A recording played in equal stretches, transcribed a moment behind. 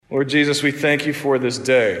Lord Jesus, we thank you for this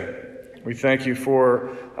day. We thank you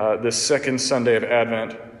for this second Sunday of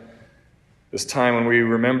Advent, this time when we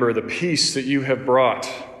remember the peace that you have brought.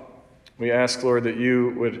 We ask, Lord, that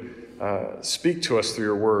you would speak to us through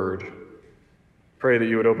your word. Pray that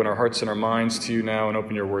you would open our hearts and our minds to you now and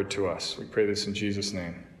open your word to us. We pray this in Jesus'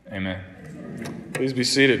 name. Amen. Please be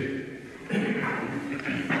seated.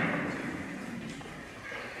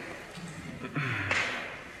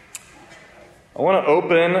 I want to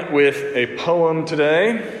open with a poem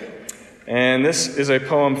today, and this is a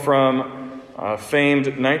poem from famed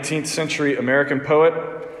 19th century American poet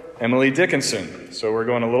Emily Dickinson. So we're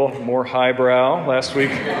going a little more highbrow. Last week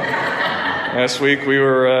we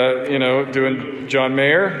were, doing John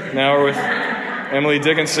Mayer. Now we're with Emily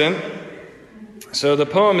Dickinson. So the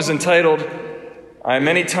poem is entitled, "I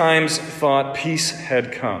Many Times Thought Peace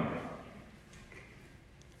Had Come."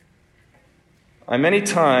 I many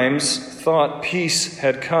times thought peace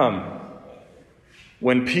had come,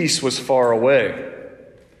 when peace was far away.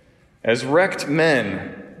 As wrecked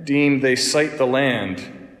men deem they sight the land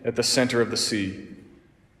at the center of the sea,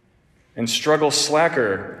 and struggle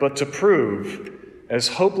slacker, but to prove, as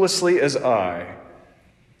hopelessly as I,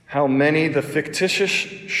 how many the fictitious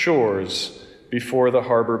shores before the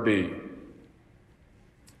harbor be.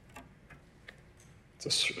 It's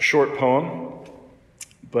a short poem.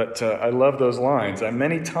 But I love those lines. I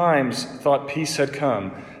many times thought peace had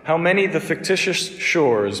come. How many the fictitious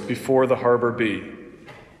shores before the harbor be?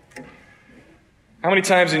 How many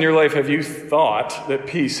times in your life have you thought that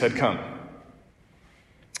peace had come?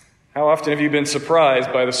 How often have you been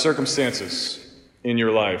surprised by the circumstances in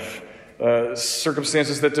your life?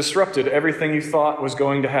 Circumstances that disrupted everything you thought was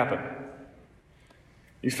going to happen.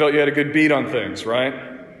 You felt you had a good beat on things, right?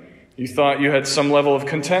 You thought you had some level of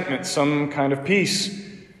contentment, some kind of peace.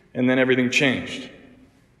 And then everything changed.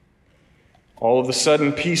 All of a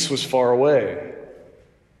sudden, peace was far away.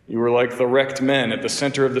 You were like the wrecked men at the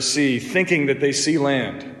center of the sea, thinking that they see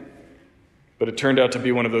land. But it turned out to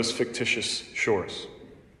be one of those fictitious shores.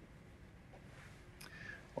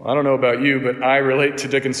 Well, I don't know about you, but I relate to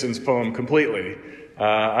Dickinson's poem completely.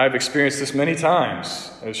 I've experienced this many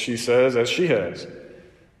times, as she says, as she has.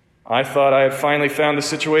 I thought I had finally found the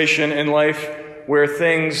situation in life where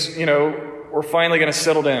things, were finally going to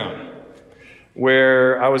settle down,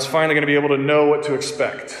 where I was finally going to be able to know what to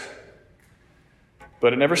expect.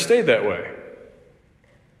 But it never stayed that way.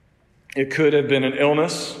 It could have been an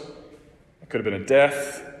illness, it could have been a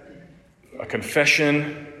death, a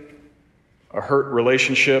confession, a hurt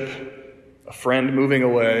relationship, a friend moving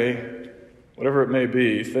away, whatever it may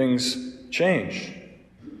be, things change.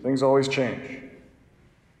 Things always change.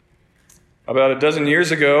 About a dozen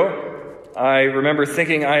years ago, I remember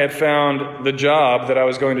thinking I had found the job that I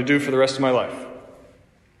was going to do for the rest of my life.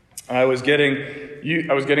 I was getting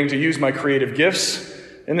to use my creative gifts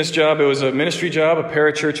in this job. It was a ministry job, a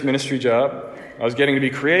parachurch ministry job. I was getting to be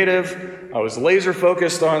creative. I was laser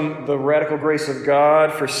focused on the radical grace of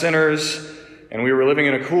God for sinners. And we were living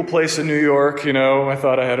in a cool place in New York. I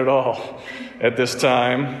thought I had it all at this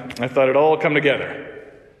time. I thought it all would come together.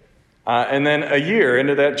 And then a year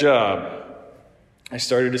into that job, I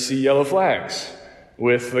started to see yellow flags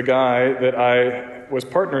with the guy that I was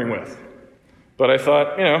partnering with. But I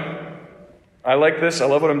thought, I like this. I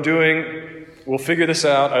love what I'm doing. We'll figure this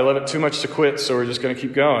out. I love it too much to quit, so we're just going to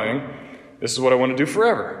keep going. This is what I want to do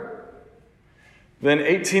forever. Then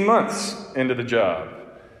 18 months into the job,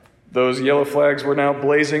 those yellow flags were now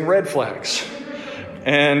blazing red flags.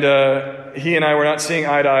 And he and I were not seeing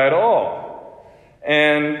eye to eye at all.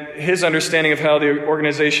 And his understanding of how the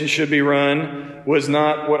organization should be run was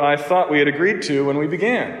not what I thought we had agreed to when we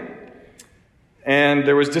began. And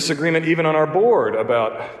there was disagreement even on our board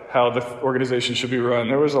about how the organization should be run.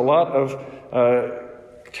 There was a lot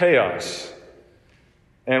of chaos.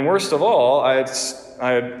 And worst of all, I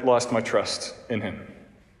had lost my trust in him.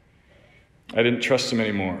 I didn't trust him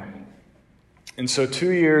anymore. And so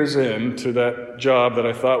 2 years into that job that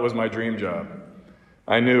I thought was my dream job,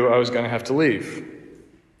 I knew I was going to have to leave.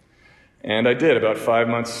 And I did about 5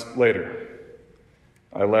 months later.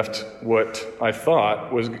 I left what I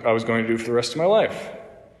thought I was going to do for the rest of my life.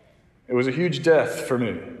 It was a huge death for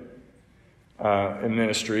me in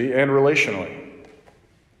ministry and relationally.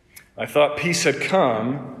 I thought peace had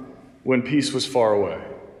come when peace was far away.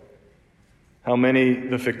 How many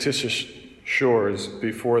the fictitious shores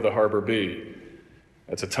before the harbor be?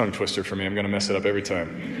 That's a tongue twister for me. I'm going to mess it up every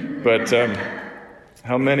time. But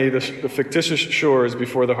how many the fictitious shores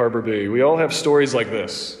before the harbor be? We all have stories like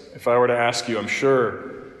this. If I were to ask you, I'm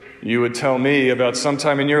sure you would tell me about some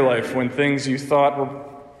time in your life when things you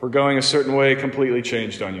thought were going a certain way completely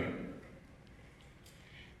changed on you.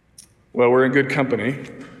 Well, we're in good company.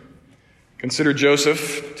 Consider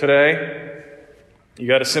Joseph today. You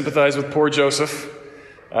got to sympathize with poor Joseph.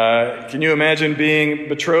 Can you imagine being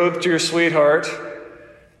betrothed to your sweetheart,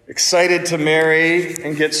 excited to marry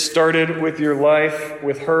and get started with your life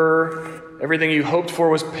with her? Everything you hoped for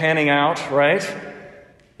was panning out, right?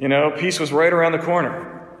 You know, peace was right around the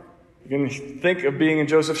corner. You can think of being in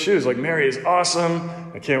Joseph's shoes, like, Mary is awesome.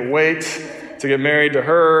 I can't wait to get married to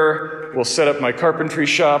her. We'll set up my carpentry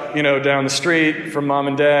shop, down the street from mom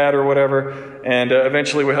and dad or whatever. And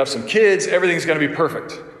eventually we'll have some kids. Everything's going to be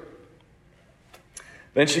perfect.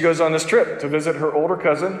 Then she goes on this trip to visit her older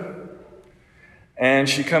cousin. And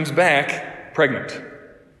she comes back pregnant.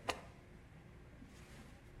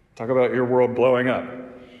 Talk about your world blowing up.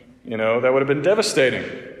 That would have been devastating.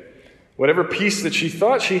 Whatever peace that she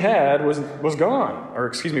thought she had was gone.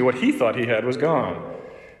 Or what he thought he had was gone.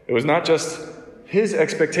 It was not just his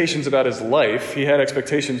expectations about his life. He had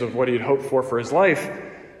expectations of what he had hoped for his life.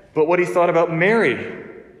 But what he thought about Mary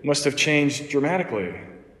must have changed dramatically.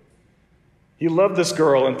 He loved this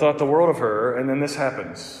girl and thought the world of her, and then this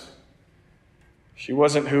happens. She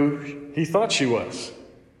wasn't who he thought she was,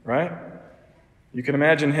 right? You can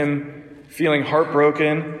imagine him feeling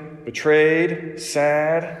heartbroken, betrayed,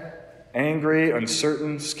 sad, angry,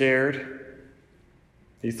 uncertain, scared.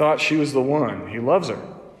 He thought she was the one. He loves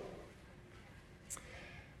her.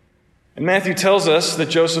 And Matthew tells us that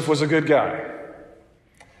Joseph was a good guy.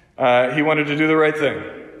 He wanted to do the right thing.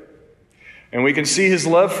 And we can see his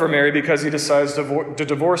love for Mary because he decides to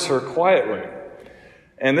divorce her quietly.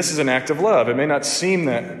 And this is an act of love. It may not seem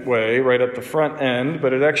that way right at the front end,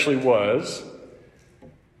 but it actually was.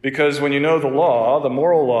 Because when you know the law, the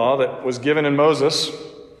moral law that was given in Moses,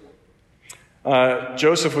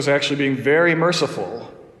 Joseph was actually being very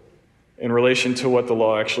merciful in relation to what the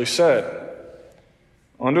law actually said.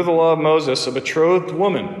 Under the law of Moses, a betrothed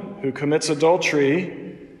woman who commits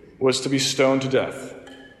adultery was to be stoned to death.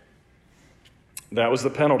 That was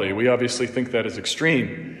the penalty. We obviously think that is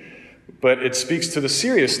extreme, but it speaks to the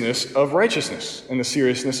seriousness of righteousness and the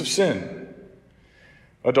seriousness of sin.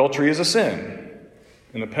 Adultery is a sin,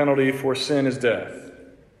 and the penalty for sin is death.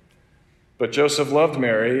 But Joseph loved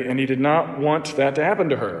Mary, and he did not want that to happen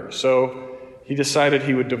to her, so he decided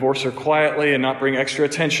he would divorce her quietly and not bring extra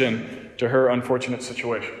attention to her unfortunate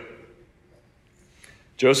situation.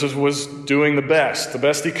 Joseph was doing the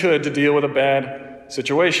best he could to deal with a bad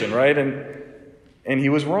situation, right? And he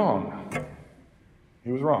was wrong.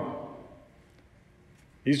 He was wrong.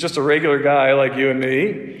 He's just a regular guy like you and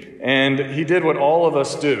me, and he did what all of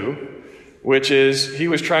us do, which is he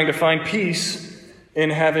was trying to find peace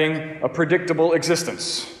in having a predictable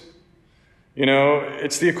existence.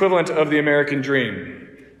 It's the equivalent of the American dream,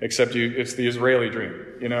 except it's the Israeli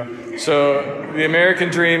dream, So the American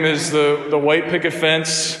dream is the white picket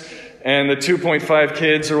fence and the 2.5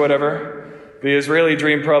 kids or whatever. The Israeli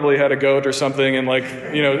dream probably had a goat or something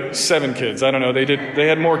and 7 kids. I don't know. They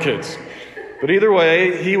had more kids. But either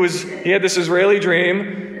way, he had this Israeli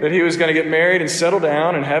dream that he was going to get married and settle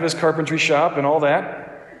down and have his carpentry shop and all that.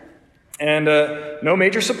 And no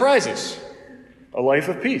major surprises. A life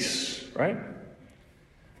of peace, right?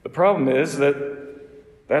 The problem is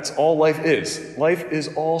that's all life is. Life is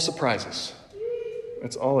all surprises.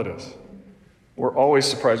 That's all it is. We're always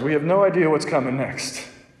surprised. We have no idea what's coming next.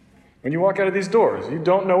 When you walk out of these doors, you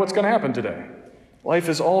don't know what's going to happen today. Life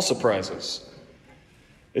is all surprises.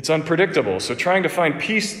 It's unpredictable. So trying to find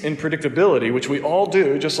peace in predictability, which we all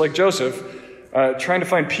do, just like Joseph, trying to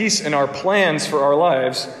find peace in our plans for our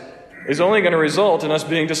lives is only going to result in us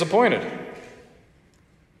being disappointed.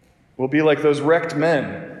 We'll be like those wrecked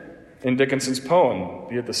men in Dickinson's poem,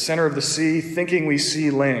 be at the center of the sea, thinking we see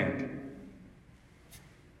land.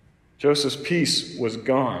 Joseph's peace was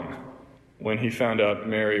gone when he found out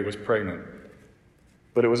Mary was pregnant.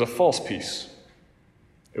 But it was a false peace.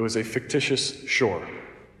 It was a fictitious shore.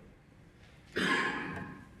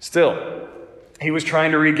 Still, he was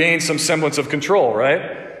trying to regain some semblance of control,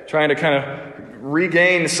 right? Trying to kind of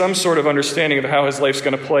regain some sort of understanding of how his life's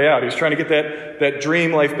going to play out. He's trying to get that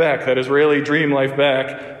dream life back, that Israeli dream life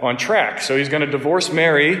back on track. So he's going to divorce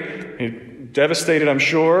Mary. He's devastated, I'm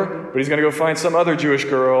sure, but he's going to go find some other Jewish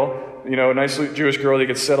girl, a nice Jewish girl he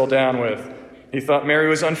could settle down with. He thought Mary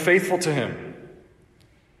was unfaithful to him.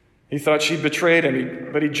 He thought she betrayed him,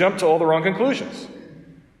 but he jumped to all the wrong conclusions.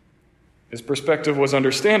 His perspective was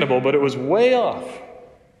understandable, but it was way off.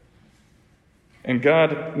 And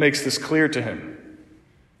God makes this clear to him.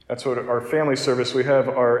 That's what our family service, we have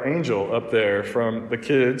our angel up there from the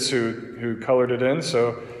kids who colored it in,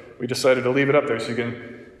 so we decided to leave it up there so you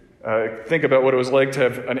can think about what it was like to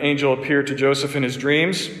have an angel appear to Joseph in his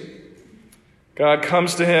dreams. God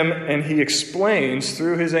comes to him and he explains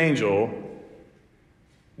through his angel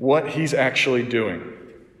what he's actually doing.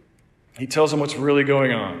 He tells him what's really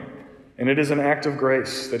going on. And it is an act of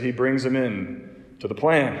grace that he brings him in to the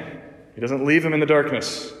plan. He doesn't leave him in the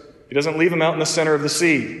darkness. He doesn't leave him out in the center of the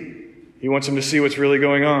sea. He wants him to see what's really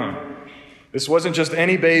going on. This wasn't just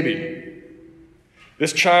any baby.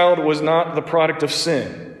 This child was not the product of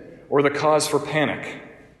sin or the cause for panic.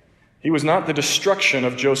 He was not the destruction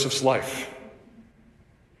of Joseph's life.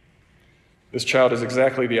 This child is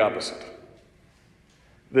exactly the opposite.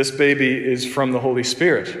 This baby is from the Holy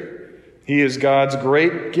Spirit. He is God's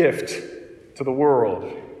great gift to the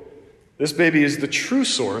world. This baby is the true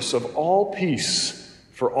source of all peace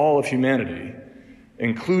for all of humanity,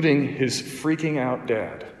 including his freaking out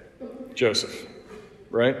dad, Joseph,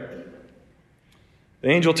 right? The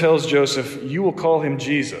angel tells Joseph, you will call him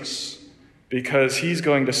Jesus because he's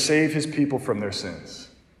going to save his people from their sins.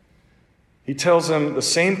 He tells him the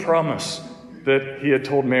same promise that he had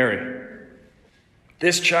told Mary.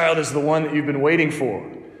 This child is the one that you've been waiting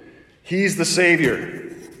for. He's the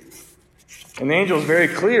Savior. And the angel is very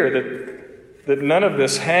clear that none of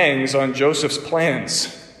this hangs on Joseph's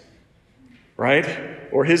plans, right?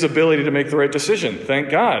 Or his ability to make the right decision. Thank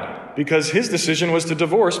God, because his decision was to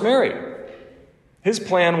divorce Mary. His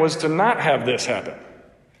plan was to not have this happen.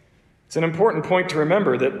 It's an important point to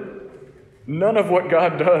remember that none of what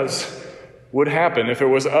God does would happen if it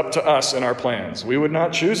was up to us and our plans. We would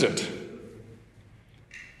not choose it.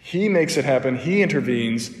 He makes it happen. He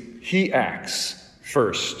intervenes. He acts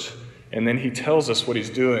first. And then he tells us what he's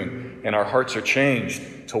doing, and our hearts are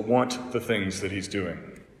changed to want the things that he's doing.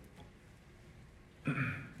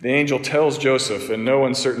 The angel tells Joseph in no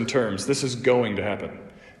uncertain terms, this is going to happen.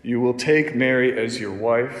 You will take Mary as your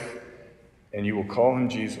wife, and you will call him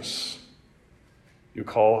Jesus. You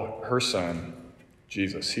call her son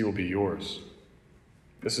Jesus. He will be yours.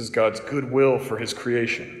 This is God's goodwill for his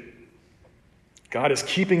creation. God is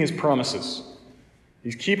keeping his promises.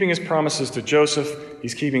 He's keeping his promises to Joseph.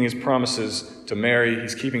 He's keeping his promises to Mary.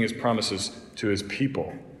 He's keeping his promises to his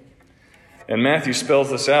people. And Matthew spells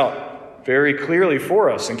this out very clearly for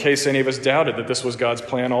us in case any of us doubted that this was God's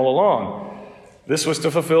plan all along. This was to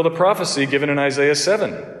fulfill the prophecy given in Isaiah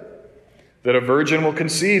 7, that a virgin will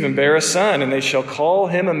conceive and bear a son, and they shall call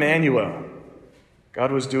him Emmanuel.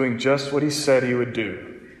 God was doing just what he said he would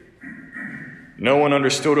do. No one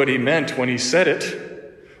understood what he meant when he said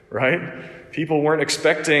it, right? People weren't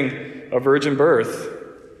expecting a virgin birth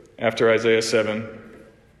after Isaiah 7.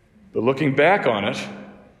 But looking back on it,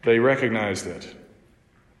 they recognized it.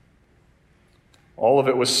 All of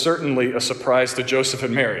it was certainly a surprise to Joseph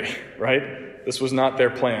and Mary, right? This was not their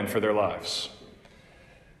plan for their lives.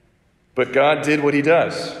 But God did what he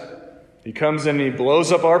does. He comes in and he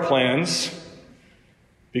blows up our plans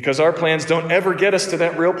because our plans don't ever get us to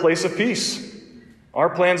that real place of peace. Our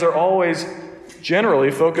plans are always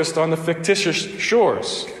generally focused on the fictitious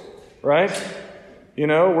shores, right? You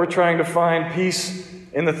know, we're trying to find peace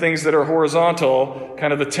in the things that are horizontal,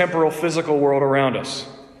 kind of the temporal, physical world around us.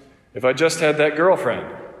 If I just had that girlfriend,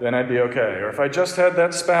 then I'd be okay. Or if I just had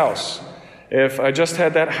that spouse, if I just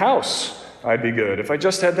had that house, I'd be good. If I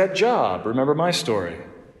just had that job, remember my story,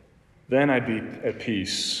 then I'd be at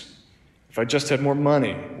peace. If I just had more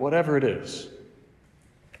money, whatever it is.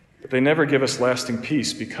 But they never give us lasting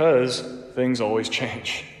peace because things always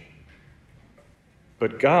change.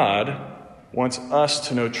 But God wants us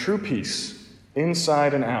to know true peace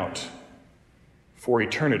inside and out for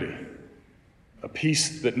eternity. A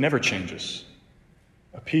peace that never changes.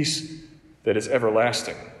 A peace that is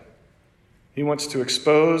everlasting. He wants to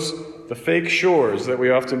expose the fake shores that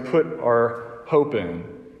we often put our hope in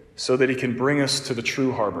so that he can bring us to the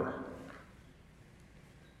true harbor.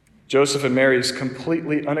 Joseph and Mary's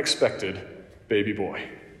completely unexpected baby boy.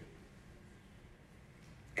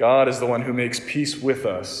 God is the one who makes peace with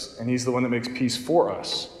us, and he's the one that makes peace for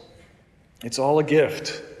us. It's all a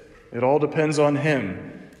gift. It all depends on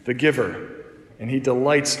him, the giver, and he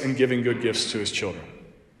delights in giving good gifts to his children.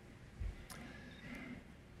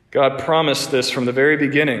 God promised this from the very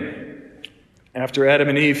beginning, after Adam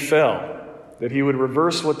and Eve fell, that he would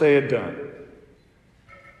reverse what they had done.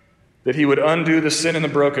 That he would undo the sin and the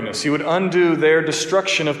brokenness. He would undo their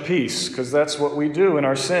destruction of peace, because that's what we do in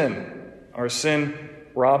our sin. Our sin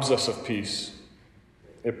robs us of peace.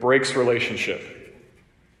 It breaks relationship.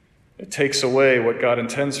 It takes away what God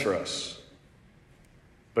intends for us.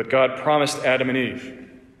 But God promised Adam and Eve.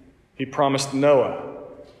 He promised Noah.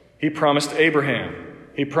 He promised Abraham.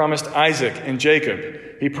 He promised Isaac and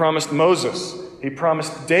Jacob. He promised Moses. He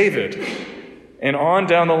promised David. And on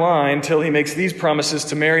down the line till he makes these promises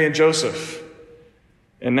to Mary and Joseph.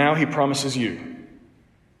 And now he promises you.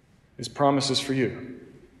 His promise is for you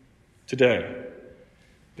today,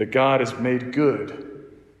 that God has made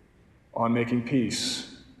good on making peace.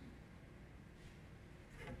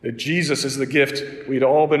 That Jesus is the gift we'd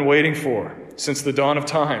all been waiting for since the dawn of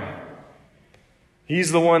time.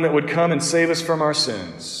 He's the one that would come and save us from our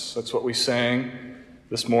sins. That's what we sang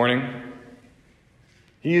this morning.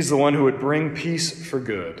 He is the one who would bring peace for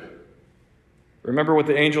good. Remember what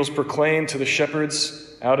the angels proclaimed to the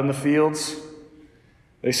shepherds out in the fields?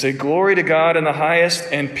 They say, "Glory to God in the highest,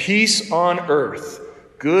 and peace on earth,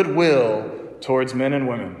 goodwill towards men and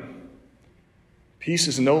women." Peace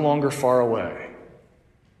is no longer far away.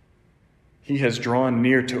 He has drawn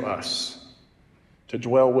near to us to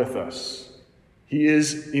dwell with us. He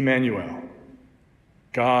is Emmanuel,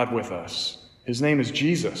 God with us. His name is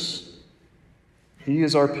Jesus. He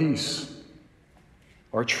is our peace,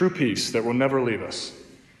 our true peace that will never leave us.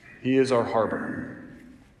 He is our harbor.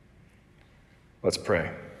 Let's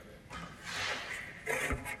pray.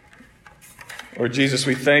 Lord Jesus,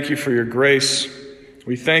 we thank you for your grace.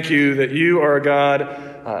 We thank you that you are a God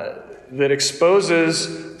that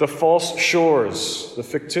exposes the false shores, the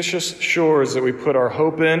fictitious shores that we put our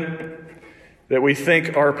hope in, that we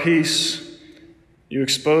think are peace. You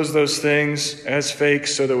expose those things as fake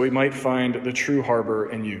so that we might find the true harbor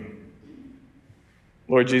in you.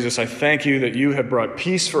 Lord Jesus, I thank you that you have brought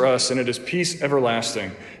peace for us, and it is peace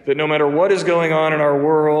everlasting. That no matter what is going on in our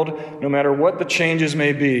world, no matter what the changes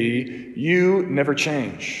may be, you never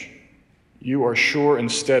change. You are sure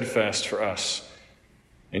and steadfast for us,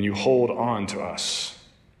 and you hold on to us.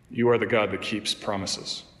 You are the God that keeps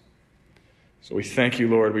promises. So we thank you,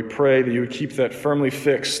 Lord. We pray that you would keep that firmly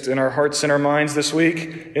fixed in our hearts and our minds this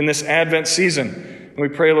week, in this Advent season. And we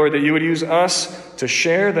pray, Lord, that you would use us to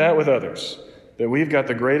share that with others, that we've got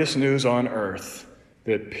the greatest news on earth,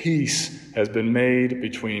 that peace has been made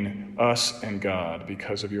between us and God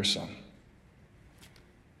because of your Son.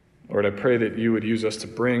 Lord, I pray that you would use us to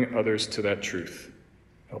bring others to that truth.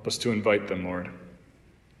 Help us to invite them, Lord.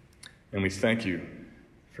 And we thank you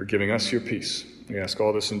for giving us your peace. We ask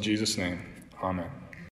all this in Jesus' name. Amen.